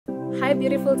Hi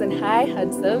beautifuls and hi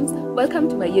handsomes, welcome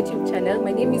to my YouTube channel.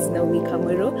 My name is Naomi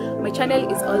Kamweru. My channel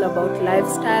is all about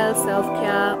lifestyle,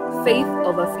 self-care, faith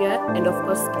over fear, and of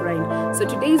course grind. So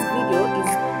today's video is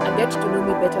a get to know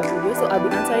me better video. So I'll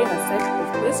be answering a set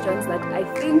of questions that I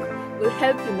think will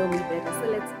help you know me better. So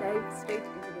let's dive straight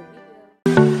into the video.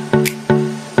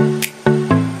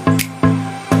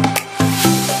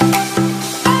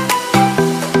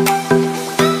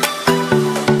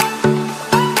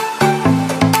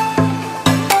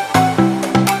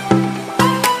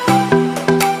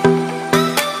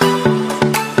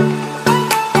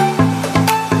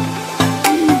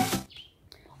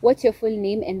 What's your full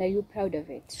name and are you proud of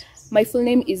it? My full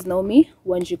name is Naomi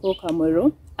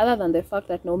Kamweru. Other than the fact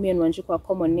that Naomi and Wanjiku are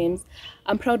common names,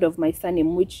 I'm proud of my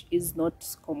surname, which is not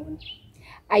common.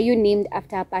 Are you named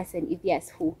after a person? If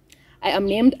yes, who? I am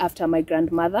named after my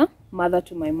grandmother, mother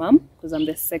to my mom, because I'm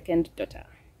the second daughter.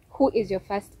 Who is your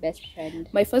first best friend?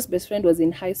 My first best friend was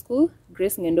in high school,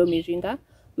 Grace Ngendo Miringa.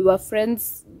 We were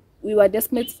friends, we were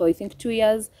deskmates for I think 2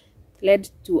 years, led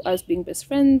to us being best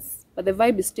friends. But the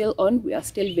vibe is still on. We are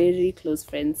still very close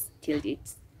friends till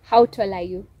date. How tall are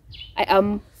you? I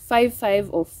am 5'5"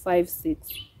 or 5'6",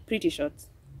 pretty short.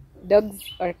 Dogs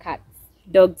or cats?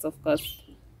 Dogs, of course.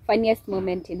 Funniest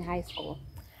moment in high school?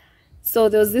 So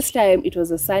there was this time, it was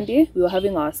a Sunday, we were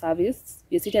having our service.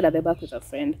 We were seated at the back with a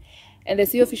friend. And the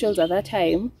CU officials at that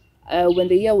time, when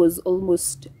the year was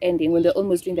almost ending, when they're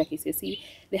almost doing their KCSE,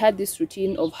 they had this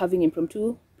routine of having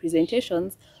impromptu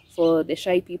presentations for the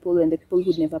shy people and the people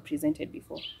who'd never presented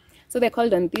before. So they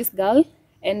called on this girl,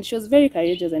 and she was very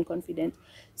courageous and confident.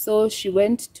 So she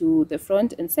went to the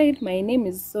front and said, "My name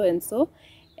is so and so,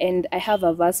 and I have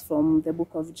a verse from the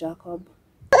book of Jacob."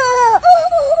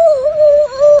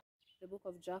 The book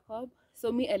of Jacob.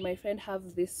 So me and my friend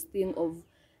have this thing of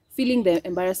feeling the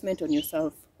embarrassment on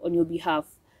yourself, on your behalf.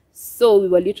 So we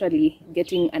were literally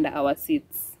getting under our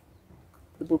seats.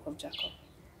 The book of Jacob.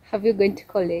 Have you gone to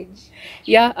college?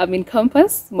 Yeah, I'm in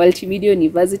campus, Multimedia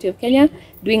University of Kenya,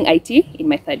 doing IT in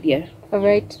my 3rd year.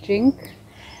 Favorite drink?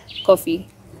 Coffee.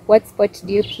 What sport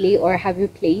do you play or have you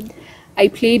played? I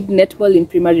played netball in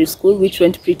primary school, which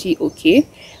went pretty okay.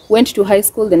 Went to high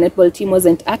school, the netball team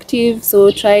wasn't active,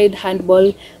 so tried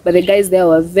handball, but the guys there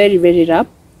were very, very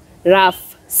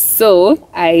rough. So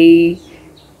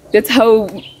that's how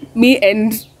me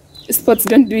and sports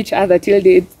don't do each other till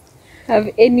date. Have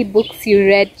any books you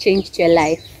read changed your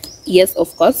life? Yes,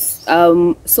 of course.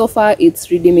 So far,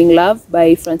 it's Redeeming Love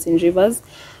by Francine Rivers.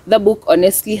 The book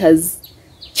honestly has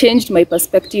changed my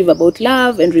perspective about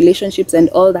love and relationships and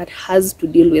all that has to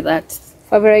deal with that.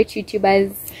 Favorite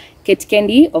YouTubers? Kate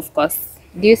Candy, of course.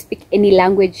 Do you speak any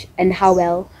language and how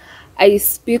well? I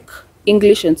speak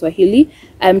English and Swahili.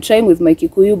 I'm trying with my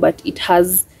Kikuyu, but it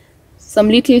has some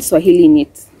little Swahili in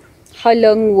it. How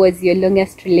long was your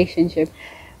longest relationship?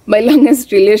 My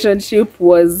longest relationship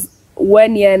was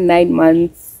 1 year, 9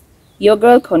 months. Your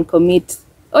girl can commit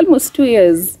almost 2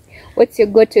 years. What's your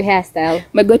go-to hairstyle?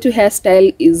 My go-to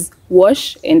hairstyle is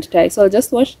wash and tie. So I'll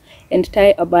just wash and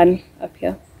tie a bun up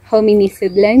here. How many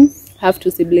siblings? I have 2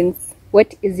 siblings.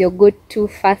 What is your go-to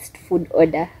fast food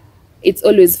order? It's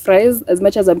always fries. As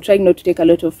much as I'm trying not to take a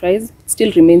lot of fries, it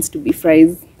still remains to be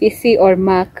fries. PC or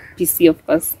Mac? PC, of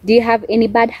course. Do you have any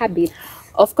bad habits?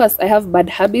 Of course, I have bad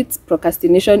habits.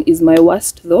 Procrastination is my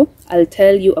worst, though. I'll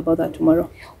tell you about that tomorrow.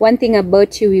 One thing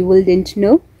about you we wouldn't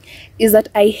know is that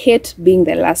I hate being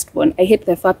the last one. I hate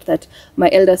the fact that my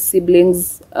elder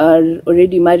siblings are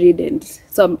already married, and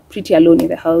so I'm pretty alone in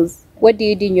the house. What do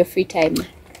you do in your free time?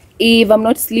 If I'm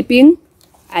not sleeping,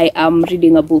 I am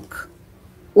reading a book.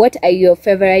 What are your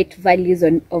favorite values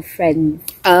of friends?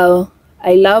 I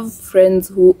love friends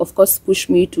who, of course, push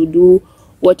me to do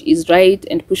what is right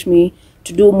and push me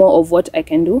to do more of what I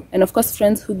can do. And of course,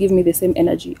 friends who give me the same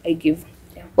energy I give.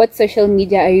 Yeah. What social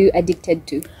media are you addicted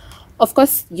to? Of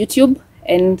course, YouTube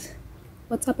and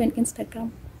WhatsApp and Instagram.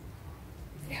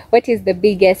 What is the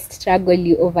biggest struggle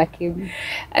you overcame?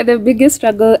 The biggest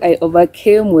struggle I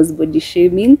overcame was body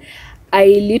shaming. I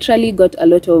literally got a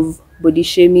lot of body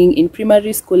shaming in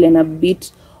primary school and a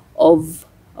bit of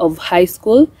high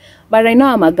school. But right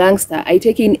now I'm a gangster. I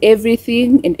take in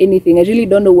everything and anything. I really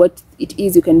don't know what it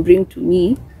is you can bring to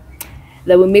me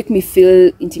that will make me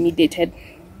feel intimidated.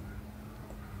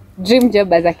 Dream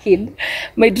job as a kid?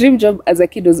 My dream job as a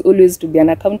kid was always to be an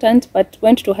accountant, but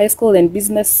went to high school and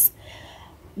business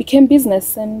became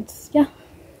business, and yeah.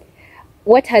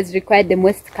 What has required the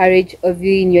most courage of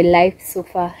you in your life so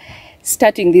far?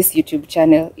 Starting this YouTube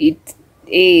channel.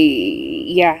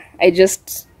 I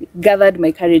just gathered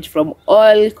my courage from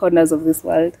all corners of this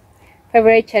world.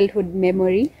 Favorite childhood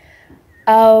memory?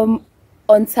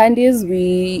 On Sundays,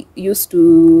 we used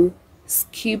to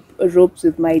skip ropes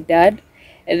with my dad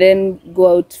and then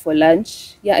go out for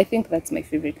lunch. Yeah, I think that's my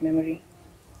favorite memory.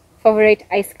 Favorite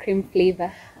ice cream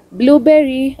flavor?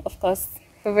 Blueberry, of course.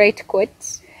 Favorite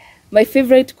quote? My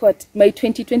favorite quote, my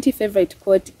 2020 favorite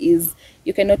quote is,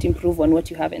 "You cannot improve on what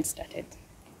you haven't started."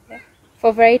 Yeah.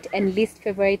 Favorite and least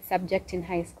favorite subject in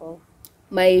high school?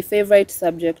 My favorite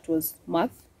subject was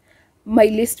math. My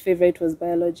least favorite was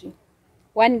biology.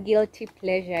 One guilty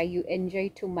pleasure you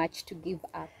enjoy too much to give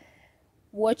up?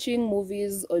 Watching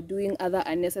movies or doing other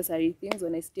unnecessary things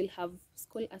when I still have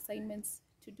school assignments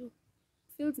to do.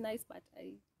 Feels nice, but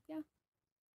yeah.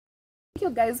 Thank you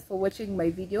guys for watching my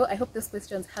video. I hope these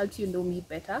questions helped you know me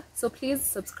better. So please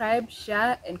subscribe,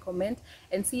 share, and comment,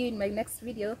 and see you in my next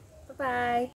video. Bye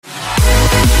bye.